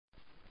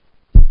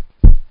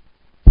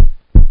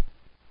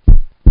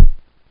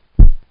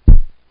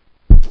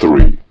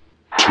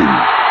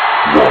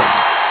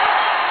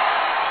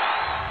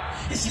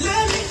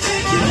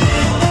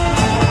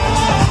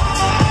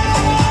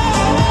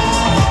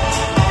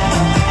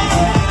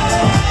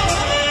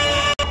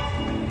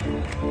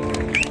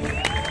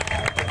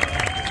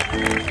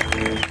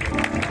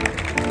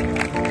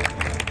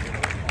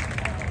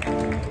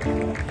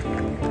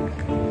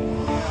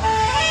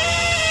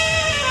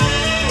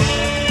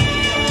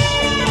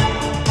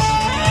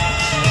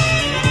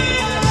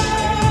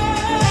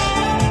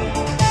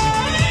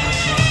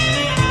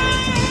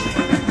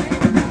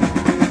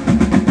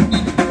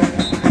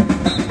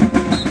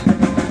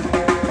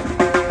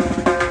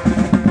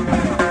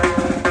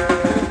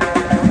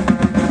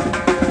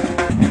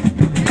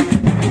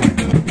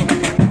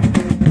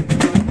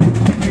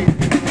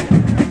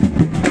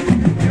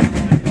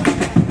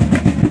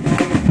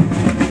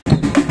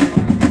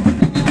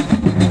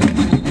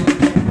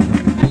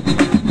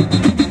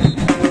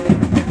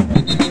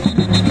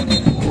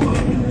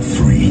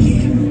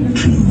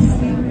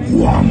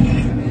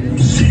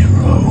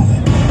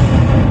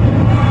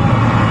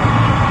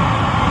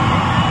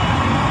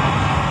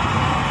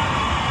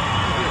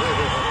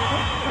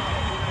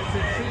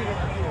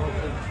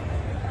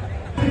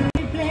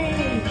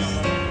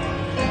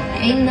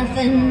Ain't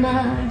nothing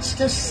much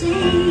to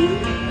see.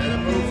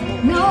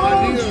 No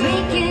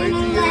drinking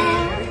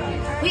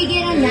allowed. We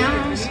get a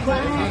nice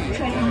quiet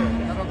crowd.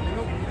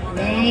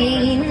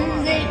 Lame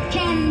as it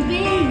can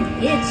be.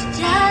 It's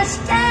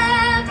just a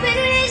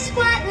fiddly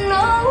squatting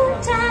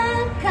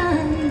old-time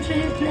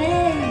country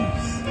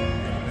place.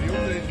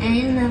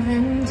 Ain't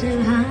nothing too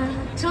high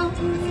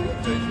talking.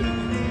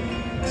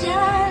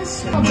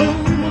 Just a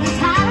blues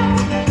high.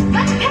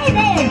 But hey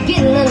there,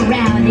 get a little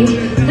rowdy.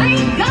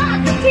 Thank God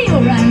the feel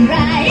run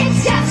right. It's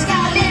just a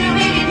little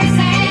bitty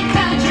Dixieland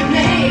country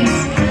place.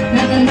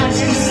 Nothing much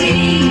to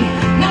see.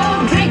 No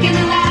drinking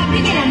allowed. We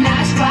get a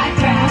nice quiet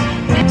crowd.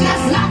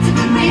 Just lots of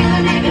goodwill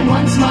and maybe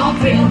one small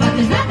thrill. But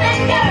there's nothing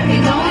dirty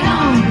going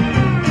on.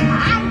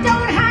 I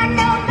don't hide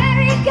no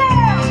married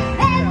girl.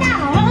 They're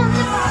not on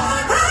the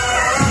bar.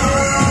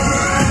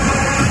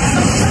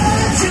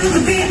 To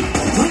the beat,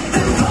 with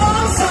the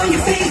pulse on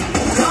your feet.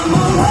 Come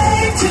on,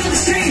 wave to the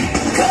street,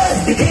 'cause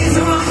the gays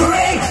are on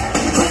parade.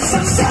 Put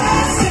some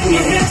sass in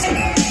your hips.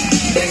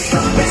 They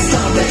stop, they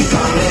stop, they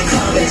stop, they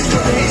stop, they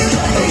stop, they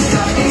stop, they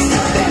stop, they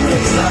stop,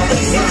 they stop,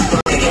 they stop.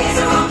 The gays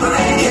are on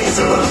parade, gays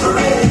are on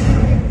parade.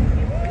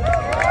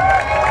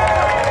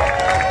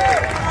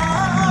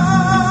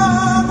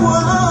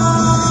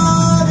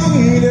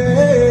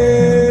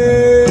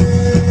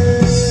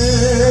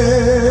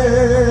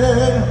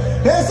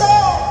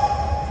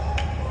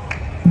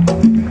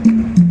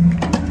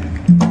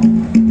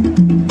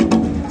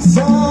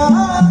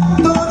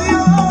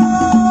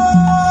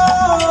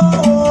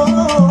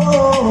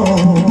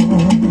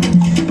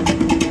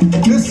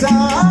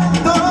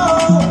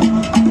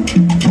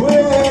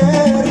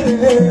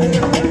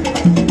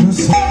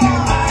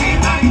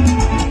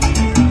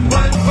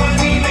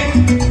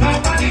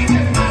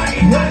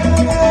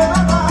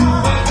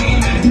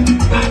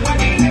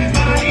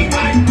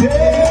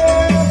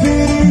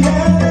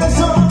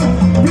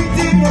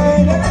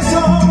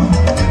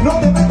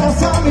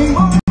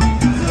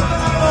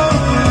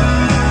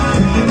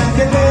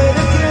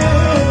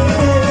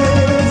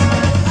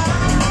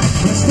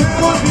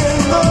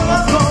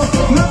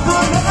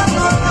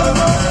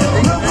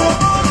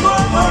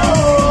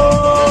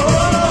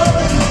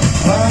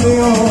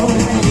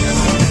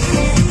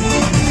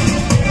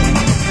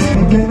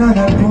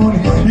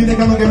 Y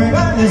dejando que me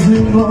ganes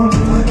limón.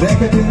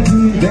 Déjate en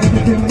ti,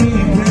 déjate en mí.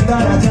 Prenda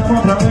la llama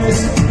otra vez.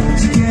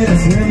 Si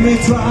quieres, let me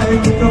try.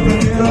 Pero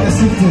prefiero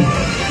decirte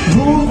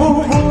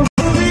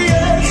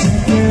sé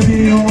que vi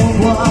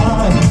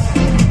why.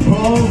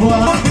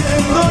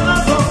 Volviendo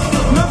loco,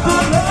 loco,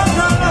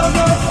 loco,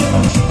 loco.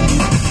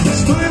 Me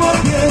estoy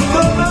volviendo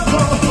loco,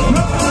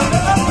 loco,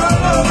 loco,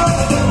 loco,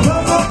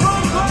 loco,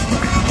 loco.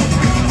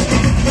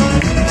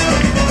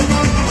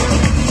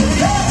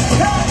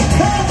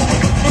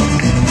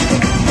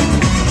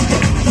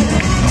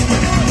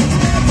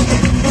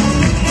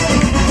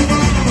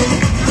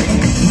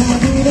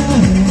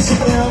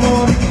 De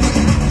amor,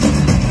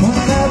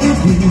 para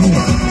vivir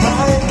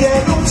hay que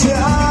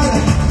luchar.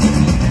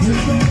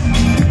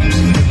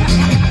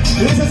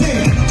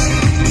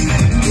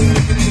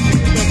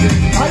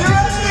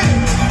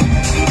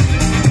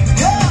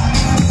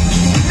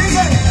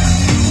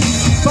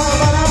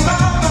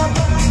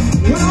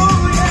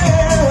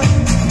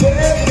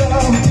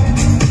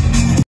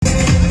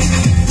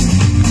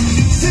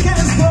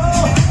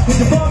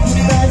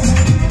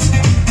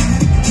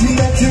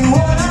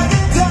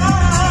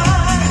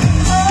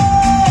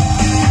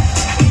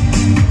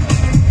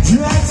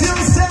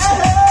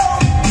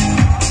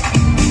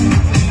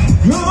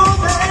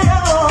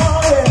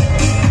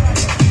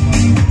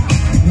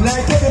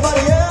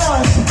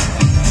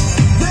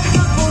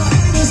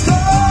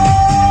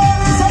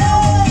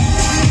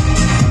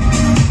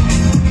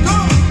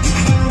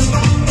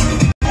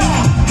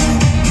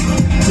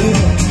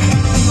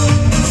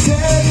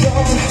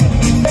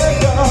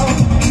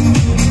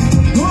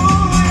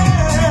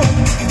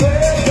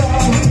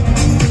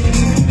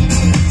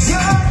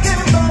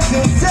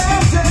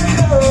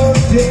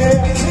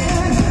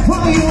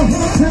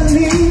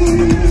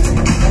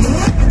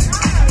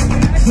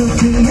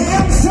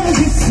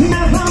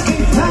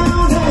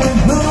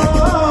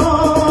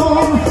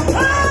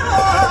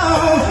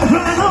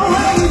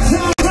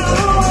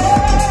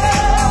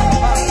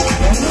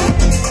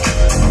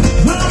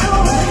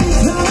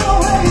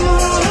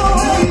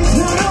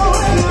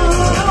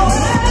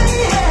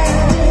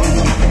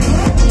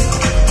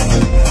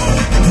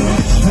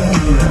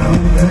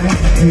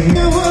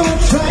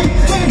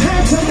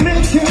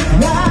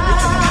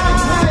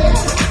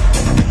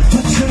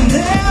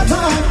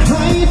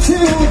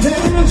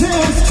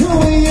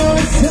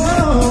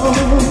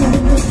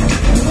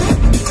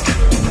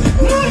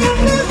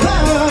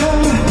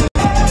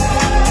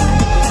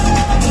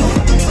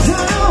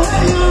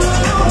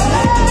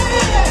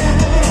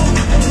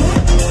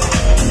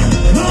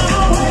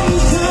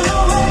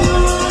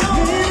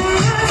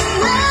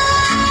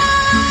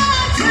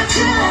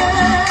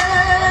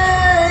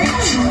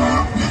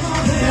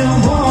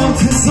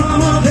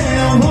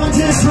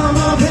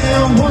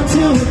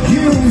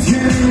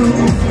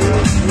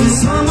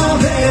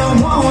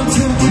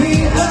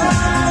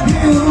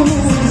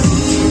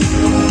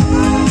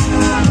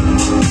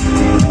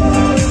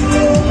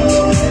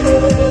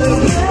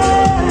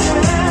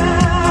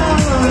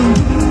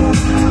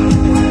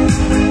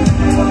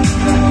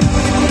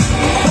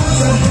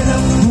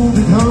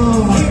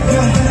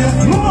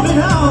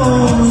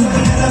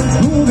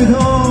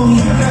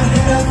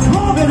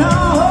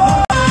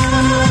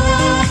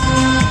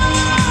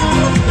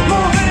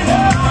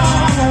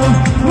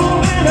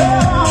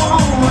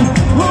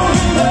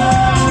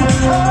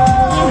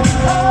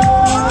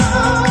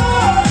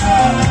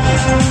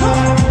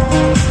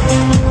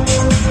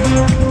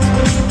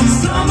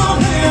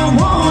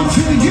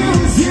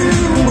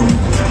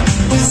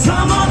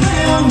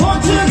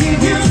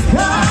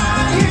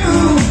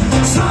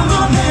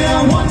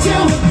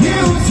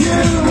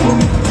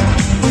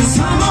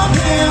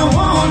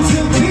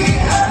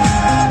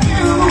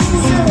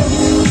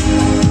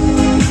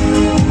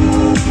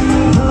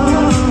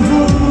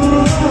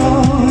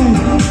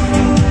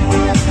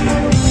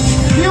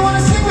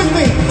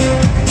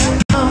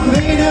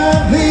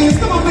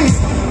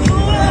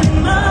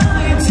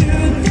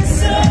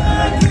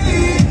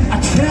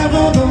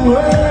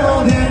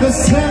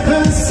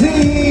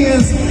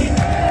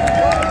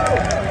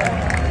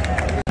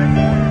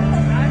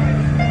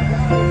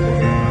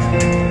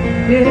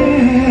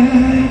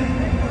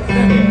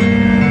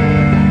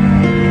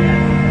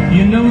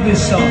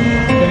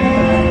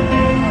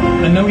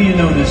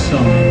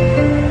 song.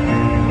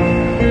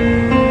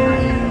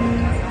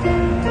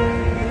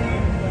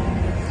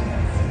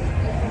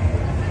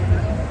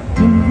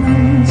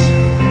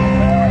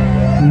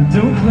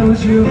 Don't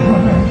close your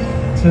heart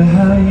to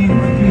how you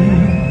feel.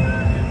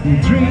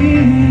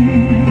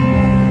 Dream,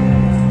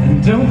 and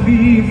don't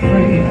be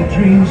afraid the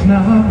dream's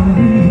not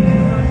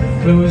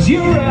real. Close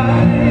your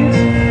eyes,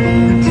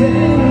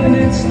 pretend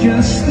it's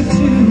just the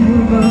two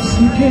of us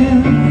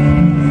again.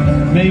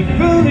 Make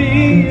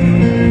believe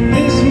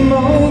this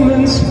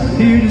moment's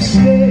here to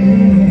stay.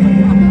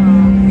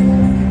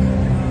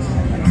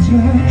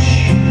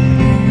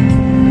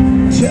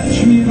 Touch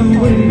me the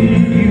way you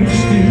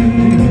used to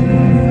do.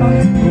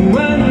 Oh,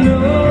 I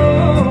know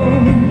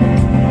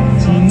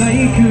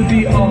tonight could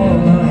be all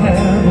I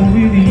have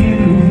with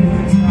you.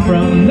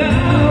 From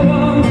now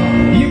on,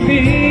 you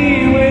be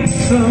with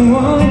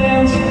someone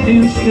else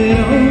instead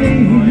of me.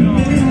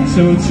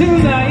 So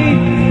tonight,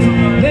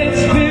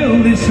 let's fill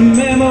this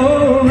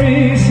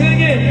memory.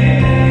 Sing it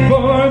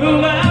for the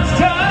last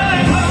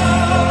time.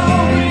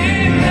 Hold me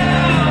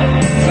now,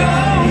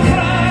 don't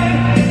cry,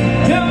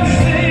 don't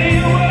say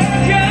a word,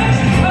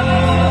 just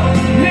hold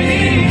me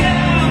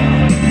now,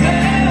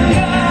 and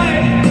I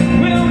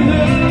will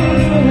know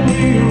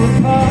we're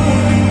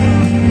apart.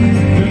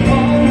 We'll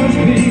always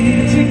be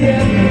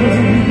together.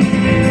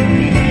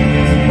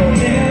 I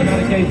got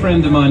a gay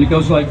friend of mine. It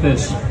goes like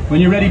this. When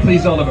you're ready,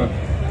 please, Oliver.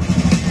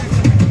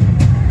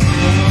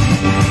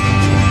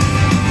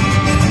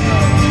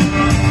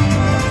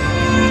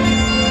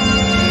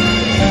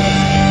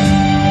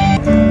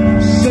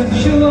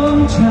 Such a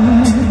long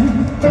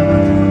time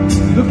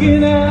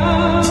looking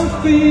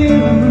out for you.